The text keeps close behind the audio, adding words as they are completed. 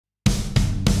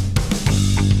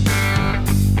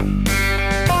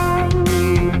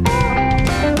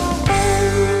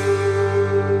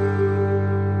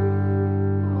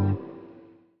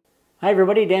Hi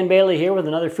everybody, Dan Bailey here with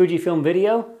another Fujifilm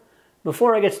video.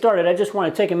 Before I get started, I just want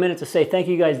to take a minute to say thank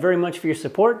you guys very much for your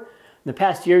support. In the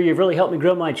past year, you've really helped me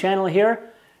grow my channel here,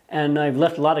 and I've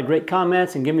left a lot of great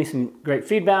comments and given me some great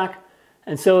feedback.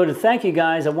 And so to thank you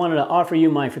guys, I wanted to offer you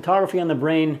my Photography on the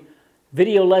Brain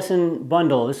video lesson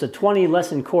bundle. This is a 20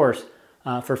 lesson course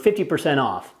for 50%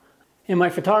 off. In my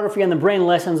Photography on the Brain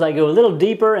lessons, I go a little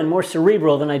deeper and more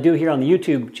cerebral than I do here on the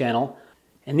YouTube channel.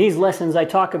 In these lessons, I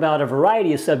talk about a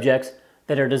variety of subjects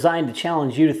that are designed to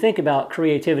challenge you to think about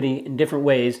creativity in different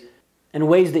ways and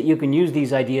ways that you can use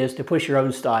these ideas to push your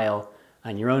own style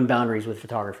and your own boundaries with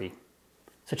photography.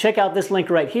 So check out this link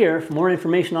right here for more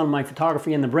information on my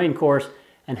Photography in the Brain course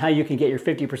and how you can get your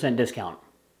 50% discount.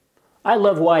 I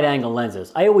love wide-angle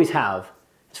lenses. I always have.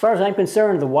 As far as I'm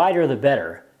concerned, the wider the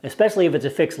better, especially if it's a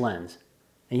fixed lens.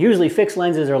 And usually fixed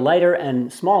lenses are lighter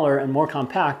and smaller and more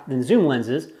compact than zoom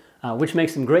lenses, which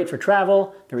makes them great for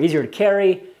travel. They're easier to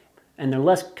carry, and they're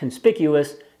less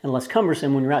conspicuous and less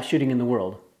cumbersome when you're out shooting in the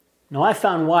world. Now, I've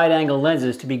found wide-angle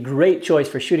lenses to be a great choice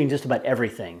for shooting just about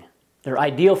everything. They're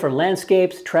ideal for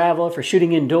landscapes, travel, for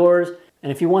shooting indoors,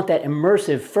 and if you want that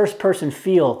immersive first-person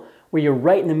feel where you're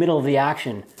right in the middle of the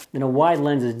action, then a wide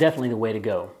lens is definitely the way to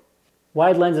go.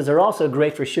 Wide lenses are also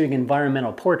great for shooting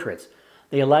environmental portraits.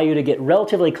 They allow you to get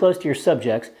relatively close to your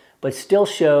subjects, but still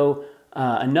show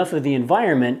enough of the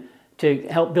environment to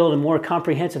help build a more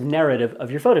comprehensive narrative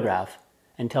of your photograph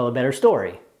and tell a better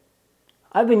story.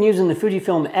 I've been using the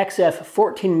Fujifilm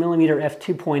XF14mm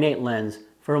f2.8 lens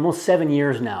for almost 7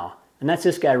 years now, and that's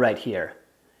this guy right here.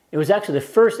 It was actually the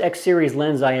first X series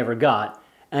lens I ever got,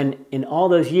 and in all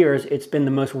those years, it's been the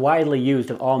most widely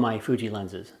used of all my Fuji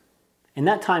lenses. In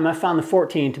that time, I found the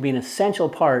 14 to be an essential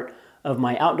part of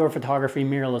my outdoor photography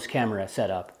mirrorless camera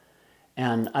setup.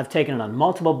 And I've taken it on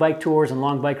multiple bike tours and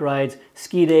long bike rides,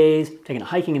 ski days, taken it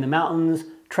hiking in the mountains,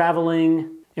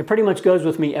 traveling. It pretty much goes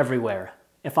with me everywhere.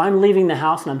 If I'm leaving the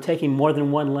house and I'm taking more than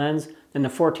one lens, then the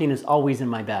 14 is always in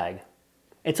my bag.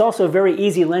 It's also a very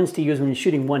easy lens to use when you're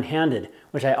shooting one-handed,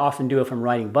 which I often do if I'm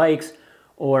riding bikes,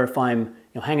 or if I'm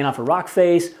hanging off a rock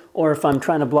face, or if I'm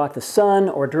trying to block the sun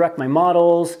or direct my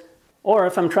models, or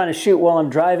if I'm trying to shoot while I'm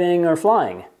driving or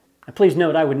flying. Now, please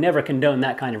note, I would never condone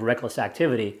that kind of reckless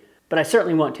activity, but I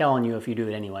certainly won't tell on you if you do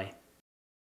it anyway.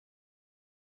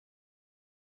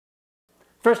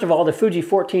 First of all, the Fuji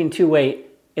 14-2.8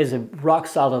 is a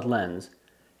rock-solid lens.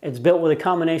 It's built with a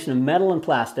combination of metal and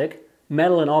plastic,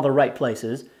 metal in all the right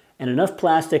places, and enough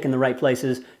plastic in the right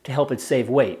places to help it save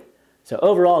weight. So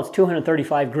overall, it's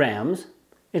 235 grams.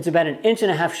 It's about 1.5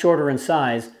 inches shorter in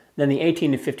size than the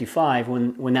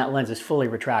 18-55 when that lens is fully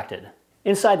retracted.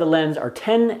 Inside the lens are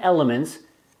 10 elements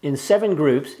in 7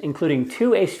 groups, including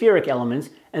 2 aspheric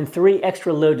elements and 3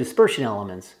 extra low dispersion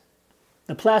elements.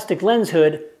 The plastic lens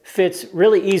hood fits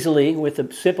really easily with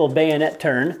a simple bayonet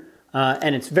turn,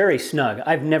 and it's very snug.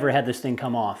 I've never had this thing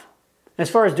come off. As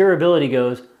far as durability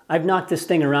goes, I've knocked this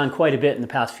thing around quite a bit in the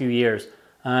past few years.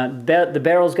 The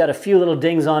barrel's got a few little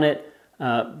dings on it,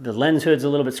 the lens hood's a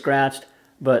little bit scratched,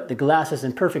 but the glass is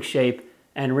in perfect shape,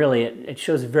 and really it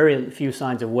shows very few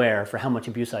signs of wear for how much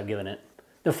abuse I've given it.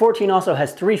 The 14 also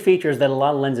has 3 features that a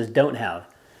lot of lenses don't have.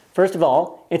 First of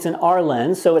all, it's an R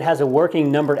lens, so it has a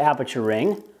working numbered aperture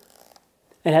ring.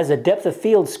 It has a depth of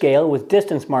field scale with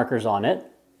distance markers on it,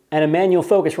 and a manual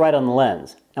focus right on the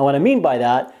lens. Now what I mean by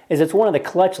that is it's one of the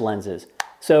clutch lenses.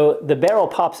 So the barrel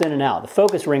pops in and out, the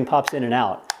focus ring pops in and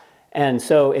out. And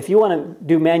so if you want to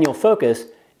do manual focus,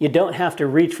 you don't have to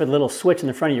reach for the little switch in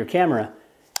the front of your camera.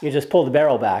 You just pull the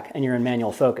barrel back and you're in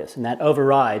manual focus, and that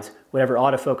overrides whatever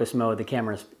autofocus mode the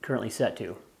camera is currently set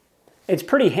to. It's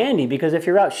pretty handy because if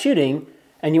you're out shooting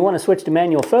and you want to switch to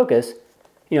manual focus,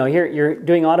 you're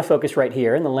doing autofocus right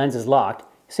here and the lens is locked.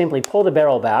 Simply pull the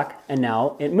barrel back and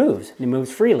now it moves. It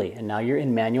moves freely and now you're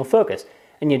in manual focus.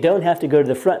 And you don't have to go to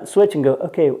the front switch and go,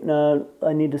 okay, no,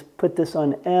 I need to put this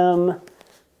on M.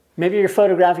 Maybe you're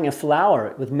photographing a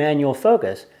flower with manual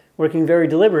focus, working very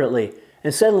deliberately,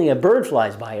 and suddenly a bird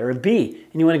flies by or a bee,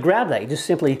 and you want to grab that. You just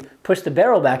simply push the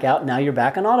barrel back out, now you're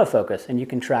back on autofocus, and you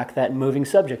can track that moving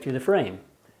subject through the frame.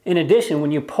 In addition,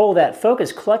 when you pull that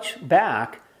focus clutch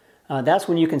back, that's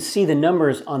when you can see the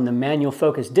numbers on the manual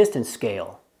focus distance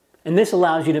scale. And this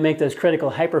allows you to make those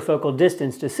critical hyperfocal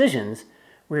distance decisions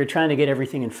where you're trying to get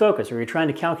everything in focus, or you're trying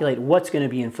to calculate what's going to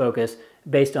be in focus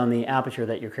based on the aperture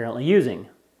that you're currently using.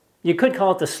 You could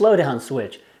call it the slowdown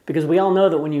switch, because we all know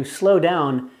that when you slow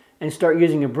down and start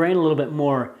using your brain a little bit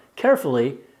more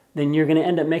carefully, then you're going to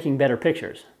end up making better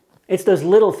pictures. It's those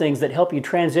little things that help you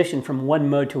transition from one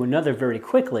mode to another very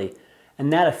quickly,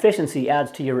 and that efficiency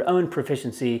adds to your own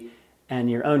proficiency and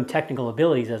your own technical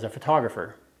abilities as a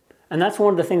photographer. And that's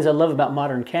one of the things I love about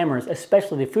modern cameras,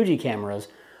 especially the Fuji cameras.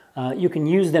 You can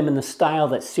use them in the style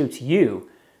that suits you.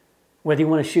 Whether you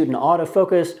want to shoot in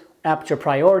autofocus, aperture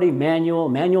priority,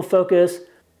 manual focus,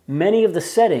 many of the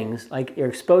settings, like your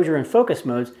exposure and focus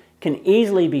modes, can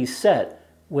easily be set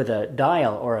with a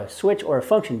dial or a switch or a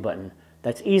function button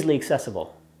that's easily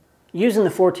accessible. Using the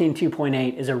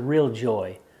 14-2.8 is a real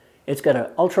joy. It's got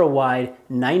an ultra-wide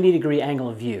 90-degree angle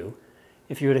of view.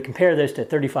 If you were to compare this to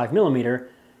 35mm,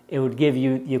 it would give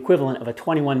you the equivalent of a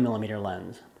 21mm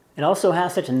lens. It also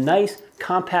has such a nice,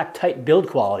 compact, tight build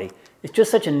quality. It's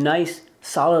just such a nice,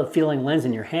 solid-feeling lens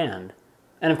in your hand.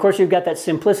 And of course, you've got that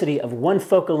simplicity of one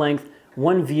focal length,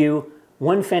 one view,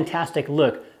 one fantastic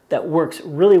look that works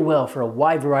really well for a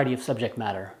wide variety of subject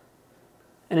matter.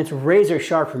 And it's razor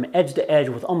sharp from edge to edge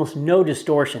with almost no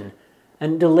distortion,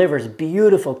 and delivers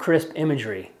beautiful, crisp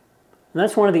imagery. And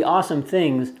that's one of the awesome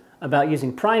things about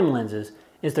using prime lenses,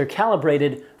 is they're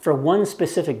calibrated for one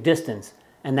specific distance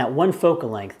and that one focal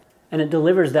length, and it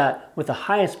delivers that with the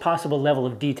highest possible level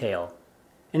of detail.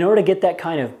 In order to get that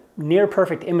kind of near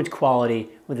perfect image quality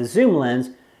with a zoom lens,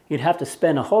 you'd have to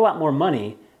spend a whole lot more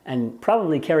money and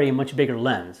probably carry a much bigger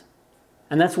lens.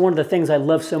 And that's one of the things I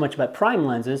love so much about prime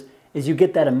lenses, is you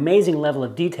get that amazing level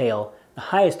of detail, the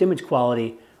highest image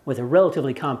quality, with a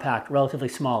relatively compact, relatively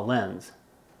small lens.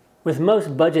 With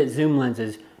most budget zoom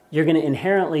lenses, you're going to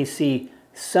inherently see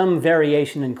some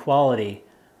variation in quality,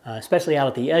 especially out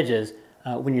at the edges,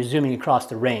 when you're zooming across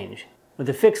the range. With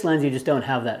the fixed lens, you just don't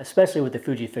have that, especially with the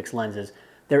Fuji fixed lenses.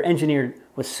 They're engineered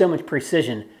with so much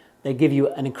precision, they give you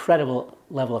an incredible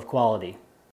level of quality.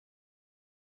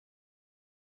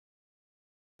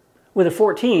 With a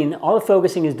 14, all the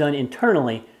focusing is done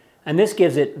internally, and this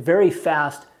gives it very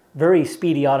fast, very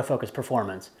speedy autofocus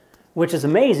performance, which is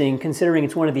amazing considering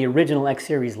it's one of the original X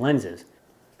series lenses.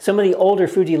 Some of the older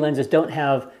Fuji lenses don't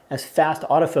have as fast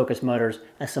autofocus motors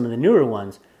as some of the newer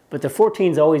ones, but the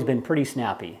 14's always been pretty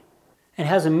snappy. It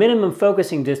has a minimum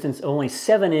focusing distance of only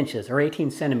 7 inches or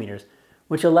 18 centimeters,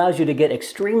 which allows you to get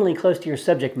extremely close to your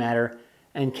subject matter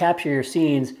and capture your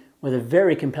scenes with a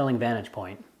very compelling vantage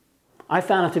point. I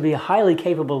found it to be a highly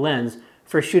capable lens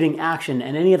for shooting action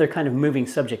and any other kind of moving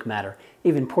subject matter,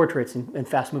 even portraits and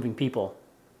fast-moving people.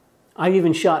 I've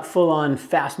even shot full-on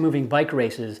fast-moving bike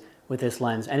races with this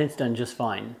lens, and it's done just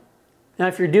fine. Now,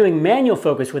 if you're doing manual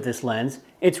focus with this lens,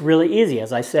 it's really easy.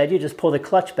 As I said, you just pull the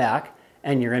clutch back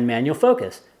and you're in manual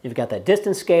focus. You've got that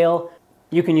distance scale.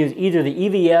 You can use either the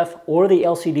EVF or the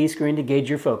LCD screen to gauge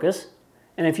your focus.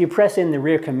 And if you press in the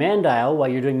rear command dial while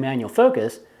you're doing manual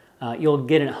focus, you'll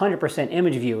get a 100%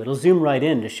 image view. It'll zoom right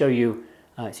in to show you,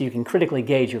 so you can critically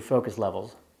gauge your focus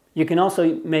levels. You can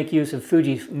also make use of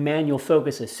Fuji's manual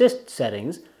focus assist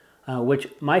settings, which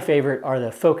my favorite are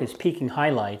the focus peaking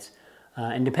highlights.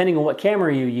 And depending on what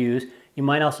camera you use, you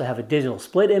might also have a digital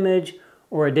split image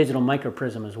or a digital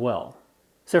microprism as well.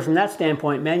 So from that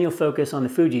standpoint, manual focus on the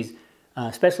Fujis,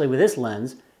 especially with this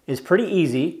lens, is pretty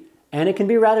easy, and it can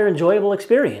be a rather enjoyable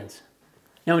experience.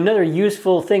 Now, another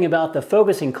useful thing about the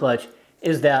focusing clutch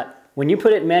is that when you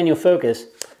put it in manual focus,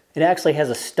 it actually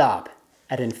has a stop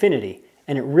at infinity,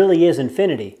 and it really is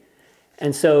infinity.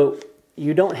 And so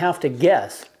you don't have to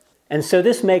guess. And so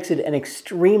this makes it an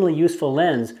extremely useful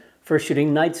lens for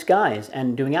shooting night skies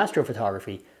and doing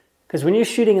astrophotography. Because when you're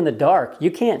shooting in the dark,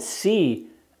 you can't see,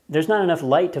 there's not enough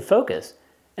light to focus.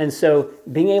 And so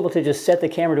being able to just set the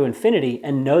camera to infinity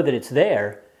and know that it's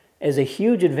there is a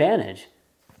huge advantage.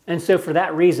 And so for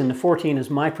that reason, the 14 is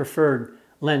my preferred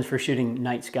lens for shooting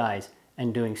night skies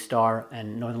and doing star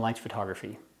and northern lights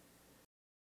photography.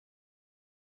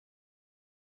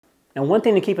 Now, one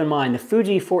thing to keep in mind, the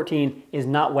Fuji 14 is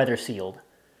not weather sealed.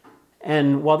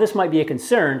 And while this might be a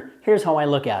concern, here's how I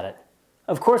look at it.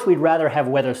 Of course, we'd rather have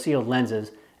weather sealed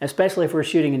lenses, especially if we're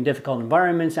shooting in difficult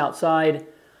environments outside,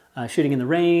 shooting in the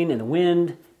rain, in the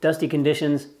wind, dusty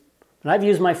conditions. But I've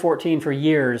used my 14 for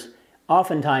years,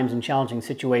 oftentimes in challenging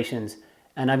situations,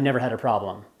 and I've never had a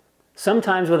problem.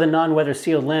 Sometimes with a non-weather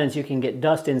sealed lens, you can get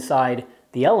dust inside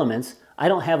the elements. I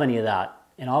don't have any of that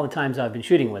in all the times I've been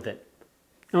shooting with it.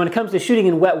 And when it comes to shooting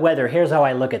in wet weather, here's how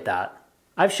I look at that.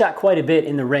 I've shot quite a bit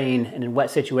in the rain and in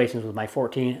wet situations with my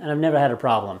 14, and I've never had a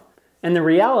problem. And the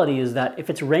reality is that if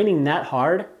it's raining that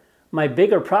hard, my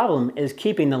bigger problem is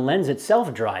keeping the lens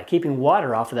itself dry, keeping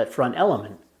water off of that front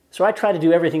element. So I try to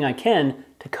do everything I can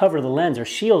to cover the lens or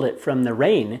shield it from the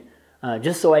rain,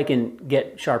 just so I can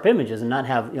get sharp images and not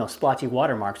have splotchy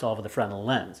watermarks all over the front of the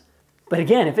lens. But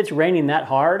again, if it's raining that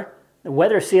hard, the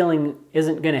weather sealing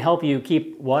isn't going to help you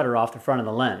keep water off the front of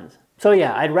the lens. So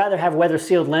yeah, I'd rather have weather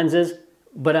sealed lenses,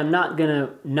 but I'm not going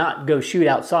to not go shoot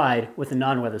outside with a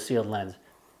non-weather sealed lens.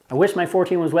 I wish my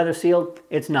 14 was weather sealed.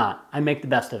 It's not. I make the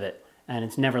best of it, and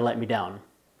it's never let me down.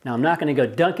 Now, I'm not going to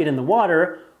go dunk it in the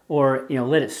water or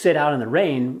let it sit out in the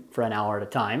rain for an hour at a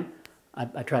time.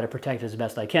 I try to protect it as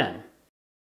best I can.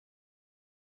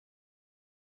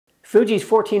 Fuji's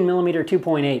 14mm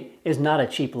 2.8 is not a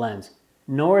cheap lens,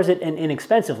 nor is it an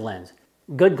inexpensive lens.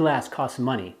 Good glass costs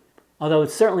money, although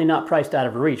it's certainly not priced out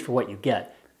of reach for what you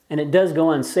get, and it does go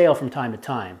on sale from time to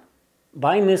time.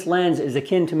 Buying this lens is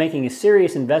akin to making a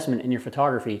serious investment in your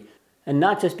photography, and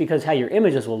not just because how your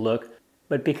images will look,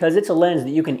 but because it's a lens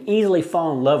that you can easily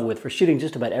fall in love with for shooting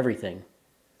just about everything.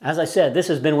 As I said, this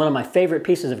has been one of my favorite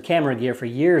pieces of camera gear for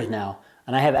years now,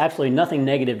 and I have absolutely nothing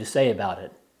negative to say about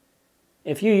it.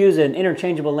 If you use an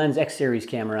interchangeable lens X series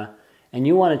camera, and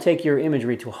you want to take your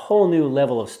imagery to a whole new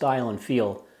level of style and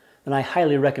feel, then I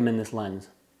highly recommend this lens.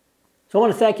 So I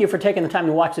want to thank you for taking the time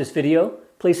to watch this video.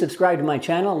 Please subscribe to my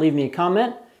channel, leave me a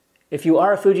comment. If you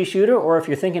are a Fuji shooter, or if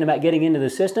you're thinking about getting into the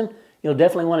system, you'll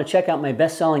definitely want to check out my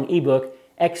best-selling ebook,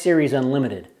 X Series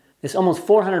Unlimited. This almost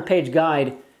 400-page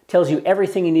guide tells you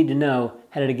everything you need to know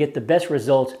how to get the best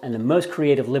results and the most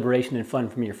creative liberation and fun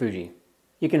from your Fuji.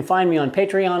 You can find me on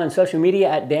Patreon and social media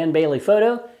at Dan Bailey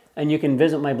Photo, and you can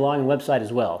visit my blog and website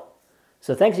as well.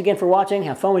 So thanks again for watching,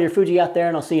 have fun with your Fuji out there,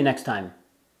 and I'll see you next time.